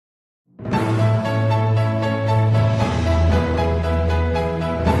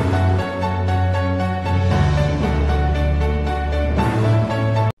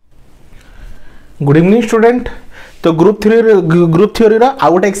Good evening student. तो group theory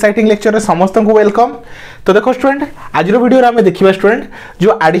आउ गोटे एक्साइटिंग लेक्चर समस्त को वेलकम। तो देखो स्टूडेंट आज वीडियो आम देखा स्टूडेंट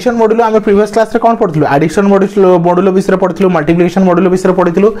जो एडिशन मॉड्यूल आम प्रीवियस क्लास रे कौन पढ़िलु एडिशन मॉड्यूल विषय पढ़िलु मल्टीप्लिकेशन मॉड्यूल विषय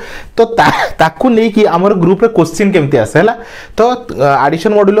पढ़िलु। तो ताकू नहीं कि आमर ग्रुप रे क्वेश्चन केमती आसे हला। तो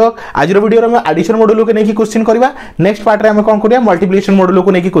एडिशन मॉड्यूल आज वीडियो में एडिशन मॉड्यूल को लेकिन क्वेश्चन करवा। नेक्स्ट पार्ट रे हम कौन करिया मल्टीप्लिकेशन मॉड्यूल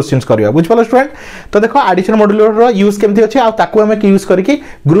को लेकिन क्वेश्चन करवा। बुझिपालो स्टूडेंट। तो देखो एडिशन मॉड्यूल रो यूज केमती अछि आ ताकू हम यूज करके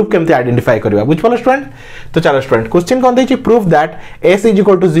ग्रुप केमती आइडेंटिफाई करवा। बुझिपालो स्टूडेंट। तो चलो स्टूडेंट क्वेश्चन कौन देछि proof that s is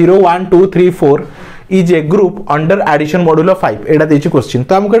equal to 0 1 2 3 4 is a group under addition modulo 5 एडा देछि क्वेश्चन।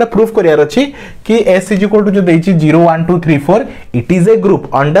 तो हमको एडा प्रूफ करियार अछि कि s is equal to जो देछि 0 1 2 3 4 it is a group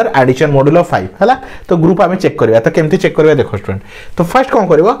under addition modulo 5 हला। तो ग्रुप हमें चेक करबा। तो केमती चेक करबा देखो स्टूडेंट। तो फर्स्ट कोन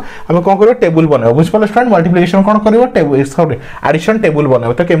करबो हम कोन करबो टेबल बनाबो। बुझिपालो स्टूडेंट मल्टीप्लिकेशन कोन करबो टेबल सॉरी एडिशन टेबल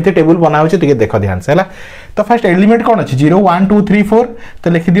बनाबो। तो केमती टेबल बनाबो छै ठीक देखो ध्यान से हला। तो फर्स्ट एलिमेंट कोन अछि 0 1 2 3 4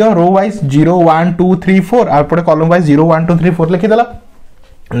 तो लिखि दियो रो वाइज 0 1 2 3 4 आ पड़े कॉलम वाइज 0 1 2 3 4 लिखि देला।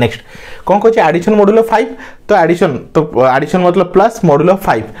 नेक्स्ट कौन कह एडिशन मॉड्यूलो 5 तो एडिशन मतलब प्लस मॉड्यूलो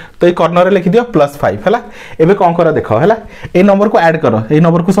 5 तो ये कॉर्नर रे लिखि दियो प्लस 5 हैला। एबे कौन करो देखो हैला ए नंबर को ऐड करो ए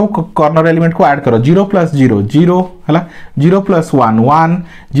नंबर को सब कॉर्नर एलिमेंट को ऐड करो 0 प्लस 0 0 हैला 0 प्लस 1 1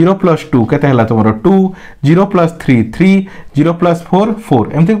 0 प्लस 2 केते हैला तमरो 2 0 प्लस 3 3 0 प्लस 4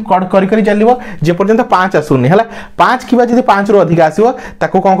 4 एमती करी करी चलिबो जे पर्यंत 5 आसुनी हैला। 5 किबा जदी 5 रो अधिक आसीबो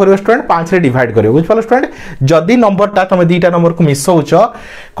ताको कोन करियो स्टूडेंट 5 रे डिवाइड करियो। बुझपालो स्टूडेंट जदी नंबरटा तमे दीटा नंबर को मिसौचो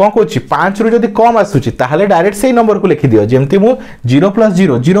कौन कहछि 5 रु जदी कम आसुछि ताहले डायरेक्ट सेही नंबर को लिखि दियो। जेमति मु 0 प्लस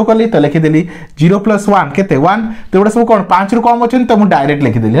 0 0 कली तो लिखि देली 0 प्लस 1 केते 1 तो एडा सब कोन 5 रु कम अछि तो मु डायरेक्ट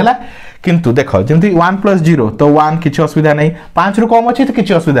लिखि देली हैला। किंतु देखो जेमति 1 प्लस 0 तो 1 किछि असुविधा नै 5 रु कम अछि तो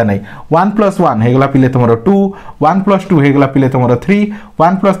किछि असुविधा नै 1 प्लस 1 हेगला पिले तमरो 2 1 प्लस 2 हेगला पिले तमरो 3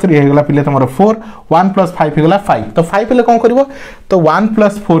 1 प्लस 3 हेगला पिले तमरो 4 1 प्लस 5 हेगला 5 तो 5 पिले कोन करबो तो 1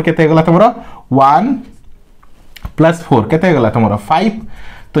 प्लस 4 केते हेगला तमरो 1 प्लस 4 केते हेगला तमरो 5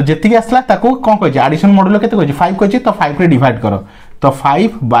 तो जेतिक आसला ताको कोन कहै छै एडिशन मॉड्यूल केते कहै छै 5 कहै छै तो 5 रे डिवाइड करो तो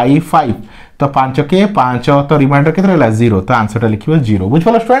 5 बाय 5 तो 5 के 5 तो रिमाइंडर केते रहला 0 तो आंसर टा लिखिबो 0।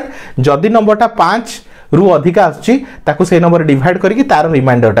 बुझपालो स्टूडेंट जदी नंबरटा 5 रु अधिक आछि ताको से नंबर डिवाइड करके तार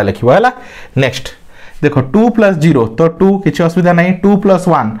रिमाइंडर टा लिखिबो हैला। नेक्स्ट देखो 2 प्लस 0 तो 2 किछि असुविधा नै 2 प्लस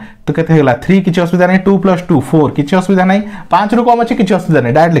 1 तो केते हेला 3 किछि असुविधा नै 2 प्लस 2 4 किछि असुविधा नै 5 रु कम अछि किछि असुविधा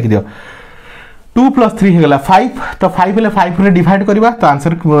नै डायरेक्ट लिखि दियो 2 प्लस 3 हेगला 5 तो 5 ले 5 रे डिवाइड करबा तो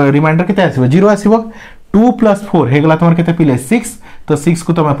आंसर रिमाइंडर केते आसीबो 0 आसीबो। 2 प्लस 4 हेगला तमर केते पिले 6 तो 6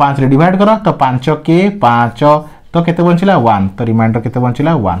 को तमे 5 रे डिवाइड करो तो 5 के 5 तो केते बंचिला 1 तो रिमाइंडर केते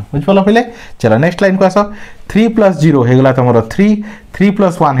बंचिला 1। बुझ पलो पहिले। चलो नेक्स्ट लाइन को आसो 3 प्लस 0 हेगला तमरो 3 3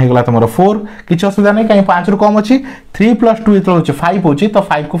 प्लस 1 हेगला तमरो 4 किछ असुविधा नै काई 5 रु कम अछि 3 प्लस 2 इतलो होछि 5 होछि तो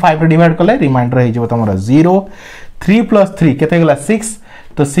 5 को 5 रे डिवाइड करले रिमाइंडर हे जेबो तमरो 0। 3 प्लस 3 केते हेगला 6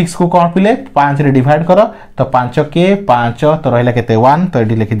 तो 6 को कौन पिले 5 रे डिवाइड करो तो 5 के 5 तो रहला केते 1 तो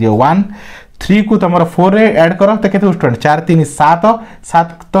एडी लिखि दियो 1। 3 को तमरो 4 रे ऐड करो तो केते स्टूडेंट 4 3 7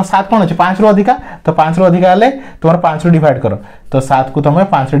 7 तो 7 कोन अछि 5 रो अधिका तो 5 रो अधिका ले तमरो 5 रे डिवाइड करो तो 7 को तमे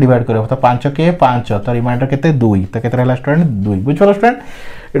 5 रे डिवाइड करो तो 5 के 5 तो रिमाइंडर केते 2 तो केते रहला स्टूडेंट 2। बुझलो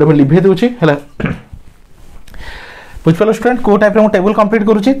स्टूडेंट एडो में लिभे दोछि हैला। बुझलो स्टूडेंट को टाइप रे हम टेबल कंप्लीट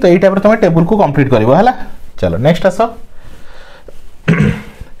करूछि तो एई टाइप रे तमे टेबल को कंप्लीट करबो हैला। चलो नेक्स्ट आसो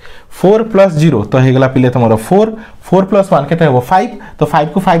 4 प्लस 0 तो हेगला पिले तमरो 4 4 प्लस 1 केते हेबो 5 तो 5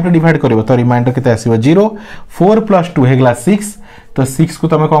 को 5 रे डिवाइड करबो तो रिमाइंडर केते आसीबो 0। 4 प्लस 2 हेगला 6 तो 6 को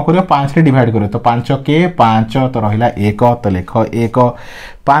तमे कोन करियो 5 रे डिवाइड करियो तो 5 के 5 तो रहिला 1 तो लेखो 1।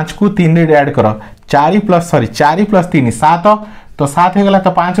 5 को 3 रे ऐड करो 4 प्लस 3 7 तो 7 हेगला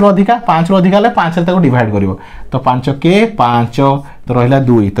तो 5 रो अधिका ले 5 रे ताको डिवाइड करियो तो 5 के 5 तो रहिला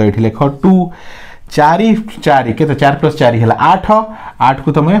 2 तो एठी लेखो 2 4 4 के तो 4 प्लस 4 हेला 8 8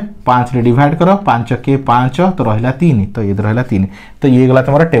 को तमे 5 रे डिवाइड करो 5 के 5 तो रहला 3 तो ये रहला 3 तो ये गला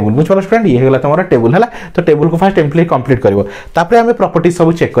तमरा टेबल। बुझपालो स्टूडेंट ये गला तमरा टेबल हला। तो टेबल को फर्स्ट टेम्पलेट कंप्लीट करबो तापरे हमें प्रॉपर्टीज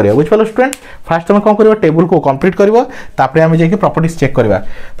सब चेक करबो। बुझपालो स्टूडेंट फर्स्ट तमे कोन करबो टेबल को कंप्लीट करबो तापरे हमें जेकी प्रॉपर्टीज चेक करबा।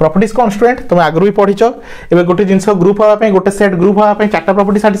 प्रॉपर्टीज कोन स्टूडेंट तमे आगरु भी पढिचो एबे गोटे जिंस ग्रुप हवा पे गोटे सेट ग्रुप हवा पे चारटा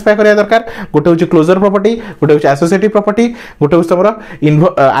प्रॉपर्टी सैटिस्फाई करिया दरकार। गोटे होची क्लोजर प्रॉपर्टी गोटे होची एसोसिएटिव प्रॉपर्टी गोटे होची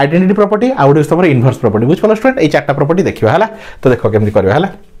तमरा आइडेंटिटी प्रॉपर्टी आ गोटे होची तमरा इनवर्स प्रॉपर्टी। बुझपालो स्टूडेंट ए चारटा प्रॉपर्टी देखिबा हला। तो देखो केमति करबा हला।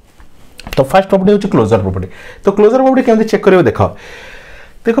 तो फर्स्ट प्रॉपर्टी होची क्लोजर प्रॉपर्टी। तो क्लोजर प्रॉपर्टी केमति चेक करियो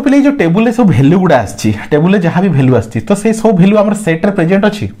देखो पहले जो टेबुल रे सब वैल्यू गुडा आछि टेबुल रे जहां भी वैल्यू आछि तो से सब वैल्यू हमर सेट रे प्रेजेंट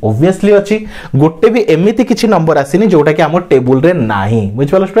अछि ऑब्वियसली अछि। गोटे भी एमिति किछि नंबर आसीनी जोटा कि हमर टेबुल रे नाही।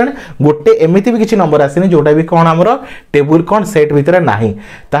 बुझपालो स्टूडेंट गोटे एमिति भी किछि नंबर आसीनी जोटा भी कोन हमर टेबुल कोन सेट भितरे नाही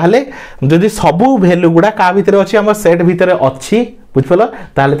ताहले जदी सब वैल्यू गुडा का भितरे अछि हमर सेट भितरे अछि बुझिपाल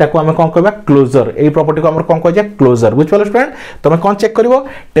ताहले ताको आमे कोन कहबा क्लोजर एई प्रॉपर्टी को हमर कोन कहजा क्लोजर बुझिपाल स्टूडेंट तमे कोन चेक करिवो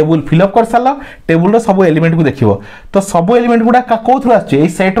टेबल फिल अप कर साला टेबल रो सब एलिमेंट को देखिवो तो सब एलिमेंट गुडा का कोथु आछी एई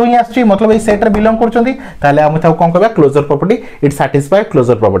सेट रो ही आछी मतलब एई सेट रे बिलोंग करचंती ताहले आमे ताको कोन कहबा closure property it satisfy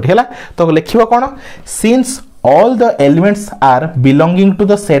closure property हैला तो लिखिवो कोन since all the elements are belonging to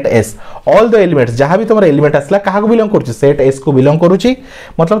the set S all the elements जहाँ भी तुम्हारा एलिमेंट आसला कहा को बिलोंग करूची सेट S को बिलोंग करूची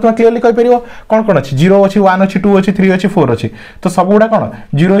मतलब तुम क्लियरली कहि परियो कोन कोन अछि 0 अछि 1 अछि 2 अछि 3 अछि 4 अछि तो सब गुडा कोन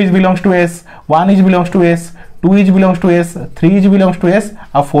 0 is belongs to S 1 is belongs to S 2 is belongs to S 3 is belongs to S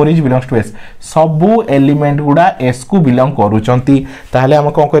और 4 इज बिलोंग्स टू S सबु एलिमेंट गुडा S को बिलोंग करूचंती ताहले हम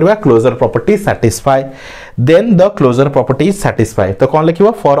कोन करबा closure property satisfy then the closure property is satisfy तो कोन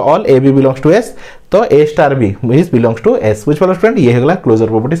लिखिबो for all A B belongs to S तो A star B is belongs to S which वाला student ये होगला closure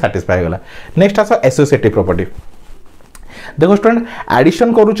property satisfy होगला next आसो associative property देखो student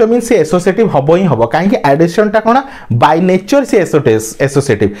addition करूछ mean से associative हबो ही हबो काहे कि एडिशन टा कोना बाय नेचर से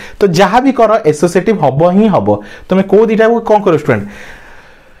एसोसिएटिव तो जहां भी करो एसोसिएटिव हबो ही हबो तमे को दिटा को कोन करो स्टूडेंट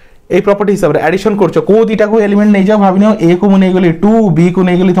ए प्रॉपर्टी हिसाब रे एडिशन करछ को दिटा को एलिमेंट नै जाओ भाबिनो A को नै गली 2 B को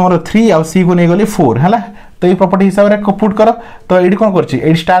नै गली तमरो 3 और C को नै गली 4 हला तो ये प्रॉपर्टी हिसाब रे पुट करो तो एडी कोन करछि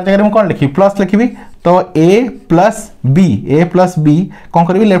एडी स्टार जगह में कोन लिखि प्लस लिखिबी तो A प्लस B कोन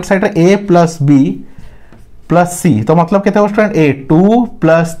करबी लेफ्ट साइड रे A plus B plus C तो मतलब केते स्टूडेंट A 2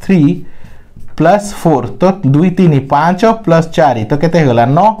 प्लस 3 प्लस 4 तो 2 3 5 प्लस 4 तो केते होगला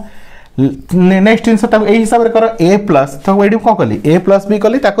 9 नेक्स्ट जिन ए हिसाब रे करो A प्लस तो एडी कोन कली A प्लस B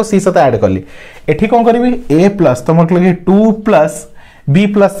कली ताको C सता ऐड कली एठी कोन करबी A प्लस तो मतलब 2 प्लस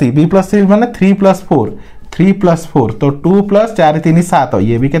B प्लस C माने 3 प्लस 4 तो 2 प्लस 4 3 7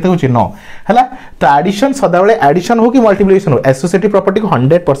 ये भी केते होची 9 हला तो एडिशन सदाबले एडिशन हो कि मल्टीप्लिकेशन हो एसोसिएटिव प्रॉपर्टी को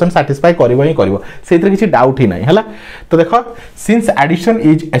 100% सैटिस्फाई करबो ही करबो सेतिर किछि डाउट ही नाही हला तो देखो since addition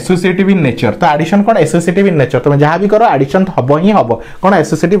is associative in nature तो addition cone associative in nature तुम जहां भी करो एडिशन हबो ही हबो कोन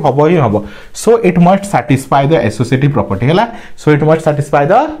एसोसिएटिव हबो ही हबो so it must satisfy the associative property हला so it must satisfy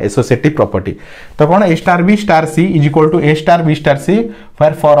the associative property तो कोन A star B star C is equal to A star B star C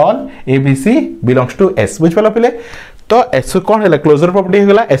for all A B C belongs to S बुझ पला पले तो एसो कौन है closure property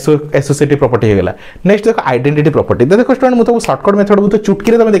होगला associative property होगला next देखो identity property देखो स्टूडेंट मु तो शॉर्टकट मेथड मु तो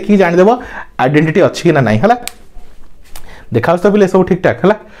चुटकी रे तुम देखि जानि देबो आइडेंटिटी अछि कि ना नाही हला देखाउ तो बिले सब ठीक ठाक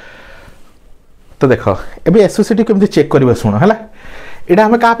हला तो देखो एबे एसोसिएटिव केमति चेक करबा सुनो हला एडा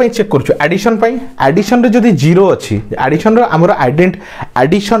हम का पे चेक करछु एडिशन पे एडिशन रे जदी 0 अछि एडिशन रो हमर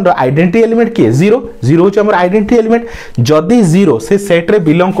एडिशन रो आइडेंटिटी एलिमेंट के 0 होछ हमर आइडेंटिटी एलिमेंट जदी 0 से सेट रे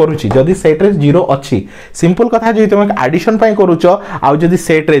बिलोंग करूची जदी सेट रे 0 अछि सिंपल कथा जे तुम एडिशन पे करूचो आ जदी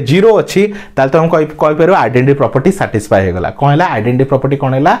सेट रे 0 अछि ताल तुम कहि परबो आइडेंटिटी प्रॉपर्टी सैटिस्फाई हो गेला कोन हला आइडेंटिटी प्रॉपर्टी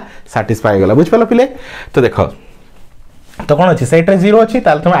कोन हला सैटिस्फाई हो गेला बुझ पलो पिले तो देखो तो कौन अच्छी सेट रे 0 अच्छी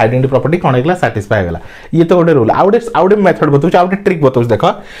ताल तुम आइडेंटिटी प्रॉपर्टी कौन होगला सैटिस्फाई होगला ये तो गोटे रूल आउटे मेथड बताऊँ आउटे ट्रिक बताऊँ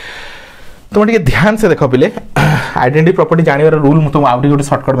देखो तुम टे ध्यान से देख पिले आइडेंटिटी प्रॉपर्टी जानवर रूल तुम आउटे गोटे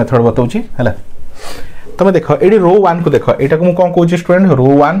शॉर्टकट मेथड बताऊँ है तुम देख ये रो 1 को देख यहाँ को कौन कहूँ स्टूडेंट रो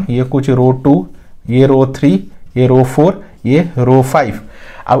 1 ये कहूँ रो 2 ये रो 3 ये रो 4 ये रो 5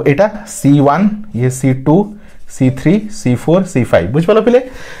 अब एटा C1 ये C2 C3 C4 C5 बुझ पाल पिले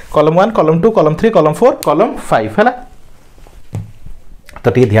column 1 column 2 column 3 column 4 column 5 है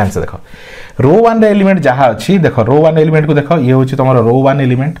तो टे ध्यान से देखो रो 1 एलिमेंट जहाँ अच्छी देखो रो 1 एलिमेंट को देखो ये हूँ तुम रो 1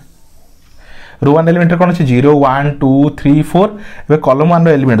 एलिमेंट कौन अच्छी 0 1 2 3 4 ए कॉलम 1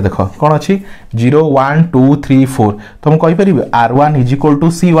 एलिमेंट देखो कौन अच्छी 0 1 2 3 4 तो मुझे कहींपर R1 is equal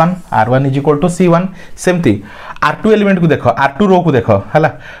to C1 सेमती R2 एलिमेंट को देखो R2 रो को देखो है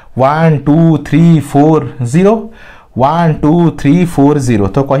 1 2 3 4 0 1 2 3 4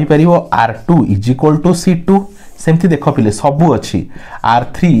 0 तो कहींपर R2 is equal to C2 सेमती देख पिले सबू अच्छी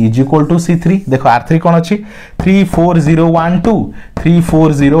R3 is equal to C3 देखो R3 कौन अच्छी 3 4 0 1 2 3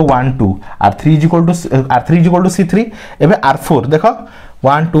 4 0 1 2 R3 is equal to C3 एबे R4 देखो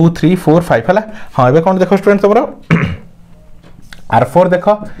 1 2 3 4 5 है हाँ एबे कौन देखो स्टूडेंट तुम R4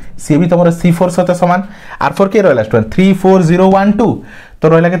 देखो सी भी तुम C4 सहित सामान R4 के रहा स्टूडेंट 3 4 0 1 2 तो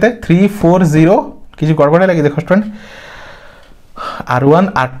रहा के 3 4 0 किसी गड़बड़ लगे देखो student R1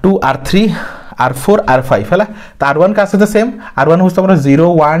 R2 R3 R4 R5 है तो R1 का सहित सेम R1 हूँ तुम 0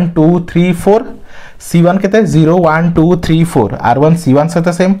 1 2 3 4 C1 के 0 1 2 3 4 R1 C1 सहित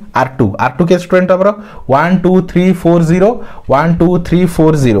सेम R2 के स्टूडेंट 1 2 3 4 0 1 2 3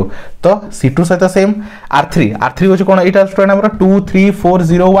 4 0 तो C2 सहित सेम R3 हूँ कौन यहाँ स्टूडेंट 2 3 4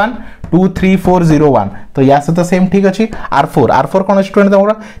 0 1 23401 तो या सहित सेम ठीक अच्छे R4 कौन स्टूडेंट तुम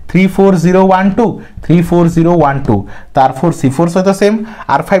 34012 34012 तो R4 C4 सहित सेम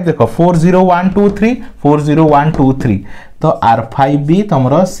R5 देखो 40123 40123 तो R5 भी तुम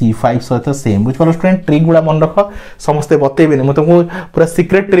C5 सहित सेम बुझ पार स्टूडेंट ट्रिक गुड़ा मन रख समस्ते बतेबेनी मु तुमको पूरा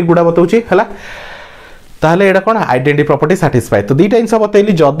सीक्रेट ट्रिक गुड़ा बताऊँ है ताहले एटा कोन आइडेंटिटी प्रॉपर्टी सैटिस्फाई तो दुईटा जिन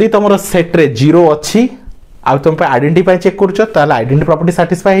बतैली जदि तुम सेट रे 0 अच्छी आ तुम आइडेंटिटी चेक करुच ताहले आइडेंटिटी प्रॉपर्टी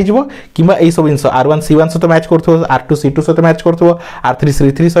सैटिस्फाई हो किंबा ए सब जिन R1 C1 सहित मैच करथो R2 C2 सहित मैच करथो R3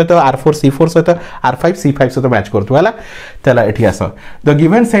 C3 सहित R4 C4 सहित R5 C5 सहित मैच करथो हला ताहले एठी आस the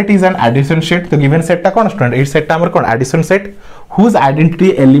given set is an addition set the given set टा कोन स्टूडेंट ए सेट टा हमर कोन addition set whose identity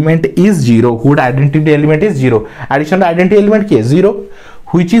element is 0 whose identity element is 0 addition identity element के 0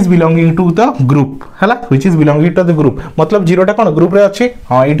 which is belonging to the group हला which is belonging to the group मतलब 0 टा कोन group रे अछि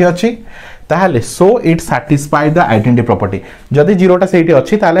हां एठी अछि ताहले so it satisfy the identity property जदि 0 टा सेठी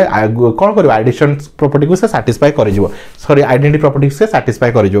अछि ताहले कोन करियो एडिशन प्रॉपर्टी को से सैटिस्फाई करि जिवो सॉरी आइडेंटिटी प्रॉपर्टी से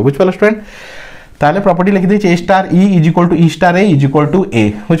सैटिस्फाई करि जिवो बुझ पालो स्टूडेंट ताहले प्रॉपर्टी लिखि दै छ a star e is equal to e star a is equal to a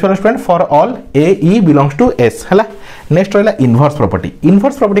बुझ पालो student for all a e belongs to s हला नेक्स्ट रहला इनवर्स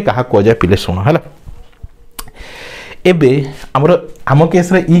प्रॉपर्टी कहा को जाय पिले सुनो हला एबे हमरो हम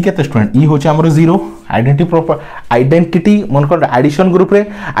केस रे ई केते स्टूडेंट ई होचे हमरो 0 आइडेंटिटी मन को एडिशन ग्रुप रे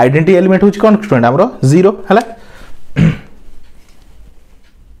आइडेंटिटी एलिमेंट होचे कोन स्टूडेंट हमरो 0 हला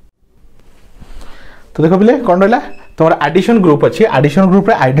तो देखो पिले कोन रहला तोर एडिशन ग्रुप अछि एडिशन ग्रुप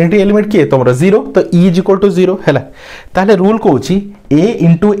रे आइडेंटिटी एलिमेंट के तोमरो 0 तो e इज इक्वल टू 0 हला ताले रूल को अछि a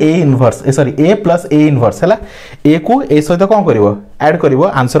into a inverse sorry a plus a inverse हला a को a सहित कोन करबो ऐड करबो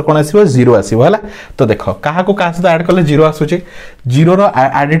आंसर कोन आसीबो 0 आसीबो हला तो देखो काहा को का सहित ऐड करले 0 आसुची 0 रो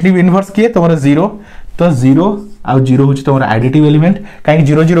आइडेंटिटी इनवर्स के तोमरो 0 तो 0 आ 0 होची तोमरो आइडेंटिटी एलिमेंट काई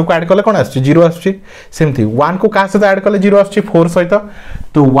 0 0 को ऐड करले कोन आसुची 0 आसुची सेमथि 1 को का सहित ऐड करले 0 आसुची 4 सहित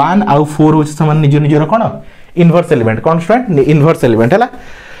तो 1 आ 4 होची समान निज निजर कोन इनवर्स एलिमेंट कौन स्टूडेंट इनवर्स एलिमेंट है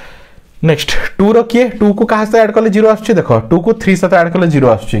नेक्स्ट 2 रो किए 2 को कहा से ऐड करले 0 आछी देखो 2 को 3 से ऐड करले 0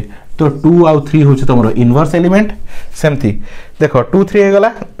 आछी तो 2 आउ 3 होची तमरो इनवर्स एलिमेंट सेमथि देखो 2 3 हे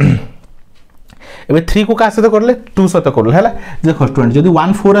गला एबे 3 को कहा से करले 2 से करले हैला देखो स्टूडेंट जदी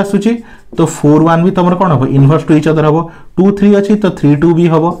 1 4 आछी तो 4 1 भी तमरो कोन हो इनवर्स टू ईच अदर हो 2 3 अछि तो 3 2 भी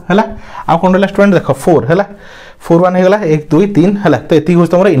हो हैला आ कोन रहला स्टूडेंट देखो 4 हैला 4 1 हे गला 1 2 3 हला तो एती होस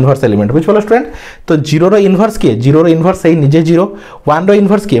तमरो इनवर्स एलिमेंट बुझ पालो स्टूडेंट तो 0 रो इनवर्स के 0 रो इनवर्स सही निजे 0 1 रो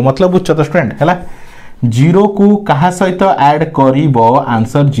इनवर्स के मतलब बुझ तो स्टूडेंट हला 0 को कहा सहित ऐड करिवो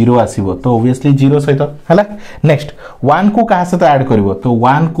आंसर 0 आसीबो तो ऑब्वियसली 0 सहित हला नेक्स्ट 1 को कहा सहित ऐड करिवो तो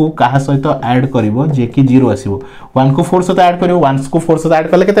 1 को कहा सहित ऐड करिवो जे कि 0 आसीबो 1 को 4 सहित ऐड करिवो 1 को 4 सहित ऐड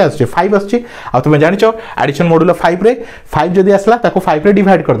करले केते आछे 5 आछे आ तुमे जानिचो एडिशन मॉड्यूल 5 रे 5 जदी आसला ताको 5 रे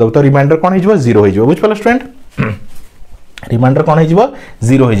डिवाइड कर दो तो रिमाइंडर कोन हिजबो 0 हिजबो बुझ पालो स्टूडेंट रिमाइंडर कोन हिजबो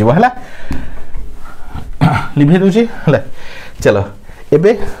 0 हिजबो हला लिभे दोची हला चलो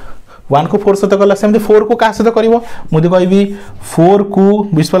एबे 1 को 4 सहित करला सेम 4 को का सहित करिवो मुदे कहबी 4 को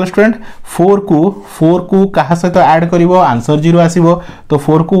विस्पल स्टूडेंट 4 को कहा सहित ऐड करिवो आंसर 0 आसीबो तो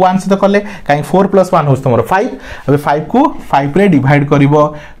 4 को 1 सहित करले काई 4 + 1 होस तमरो 5 अबे 5 को 5 रे डिवाइड करिवो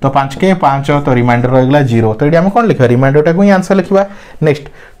तो 5 के 5 तो रिमाइंडर रहगला 0 तो एडी हम कोन लिखा रिमाइंडर टा को ही आंसर लिखबा नेक्स्ट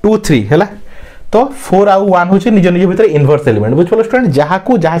 2 3 हैला तो 4 आउ 1 होची निज निज भीतर इनवर्स एलिमेंट बुझ पालो स्टूडेंट जहा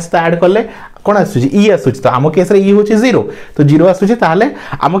को जहा से ऐड करले कोन आसुची ई आसुची तो हम केस रे ई होची 0 तो 0 आसुची ताले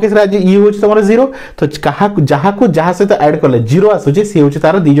हम केस रे ई होची तमरो 0 तो कहा को जहा से ऐड करले 0 आसुची सी होची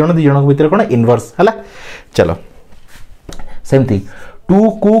तार दी जण के भीतर कोन इनवर्स हला चलो सेमती 2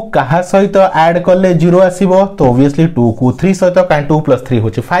 को कहा सहित ऐड करले 0 आसीबो तो ऑब्वियसली 2 को 3 सहित काई 2 + 3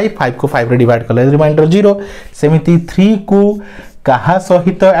 होची 5 को 5 रे डिवाइड करले रिमाइंडर 0 सेमिति 3 को कहा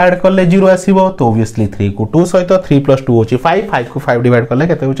सहित ऐड करले 0 आसीबो तो ऑब्वियसली 3 को 2 सहित 3 + 2 होची 5 को 5 डिवाइड करले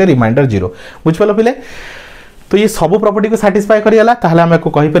केते होची रिमाइंडर 0 बुझ पालो पिले तो ये सब प्रॉपर्टी को सैटिस्फाई करियला ताहले हम को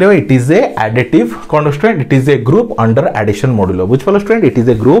कहि परियो it is a additive constant it is a group under addition modulo बुझ पालो student it is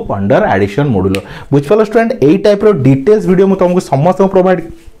a group under addition modulo बुझ पालो स्टूडेंट एई टाइप रो डिटेल्स वीडियो मु तुमको समस्त प्रोवाइड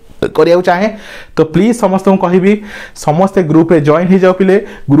करिया चाहे तो प्लीज समस्त को कहबी समस्त ग्रुप रे जॉइन हो जाओ पिले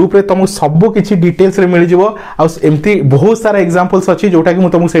ग्रुप रे तुमको सब किछि डिटेल्स रे मिल जिवो आ एमती बहुत सारा एग्जांपल्स अछि जोटा कि मु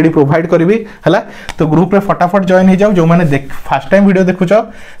तुमको सेडी प्रोवाइड करबी हला तो ग्रुप रे फटाफट जॉइन हो जाओ जो माने फर्स्ट टाइम वीडियो देखुछो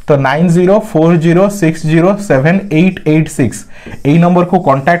तो 9040607886 एई नंबर को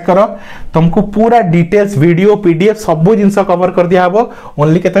कांटेक्ट करो तुमको पूरा डिटेल्स वीडियो पीडीएफ सब जिनस कवर कर दिया हबो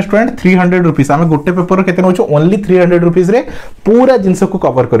ओनली केते स्टूडेंट 300 रुपीस आमे गोटे पेपर केते नोचो ओनली 300 रुपीस रे पूरा जिनस को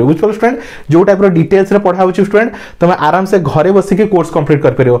कवर करियो बुझ स्टूडेंट जो टाइप रो डिटेल्स रे पढ़ा होची स्टूडेंट तुम आराम से घरे बसी के कोर्स कंप्लीट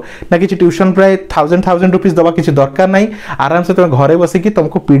कर परियो ना कि ट्यूशन प्राय 1000 रुपीस दबा किसी दरकार नहीं आराम से तुम घरे बसी कि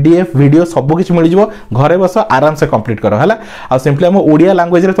तुमको पीडीएफ वीडियो सब किछि मिल जिवो घरे बस आराम से कंप्लीट करो हला आ सिंपली हम ओडिया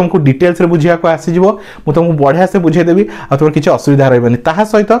लैंग्वेज रे तुमको डिटेल्स रे बुझिया को आसी जिवो मु तुमको बढ़िया से बुझे देबी आ तुम किछि असुविधा रहबनी ताहा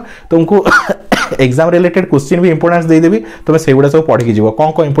सहित तुमको एग्जाम रिलेटेड क्वेश्चन भी इंपोर्टेंस दे देबी तुम सेगुडा सब पढ़ी के जीवो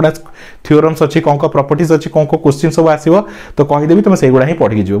कोन को इंपोर्टेंस थ्योरम्स अछि कोन को प्रॉपर्टीज अछि कोन को क्वेश्चन सब आसीबो तो कहि देबी तुम सेगुडा ही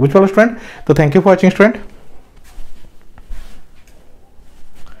पढ़ी के जीवो बुझ पालो स्टूडेंट तो thank you for watching student.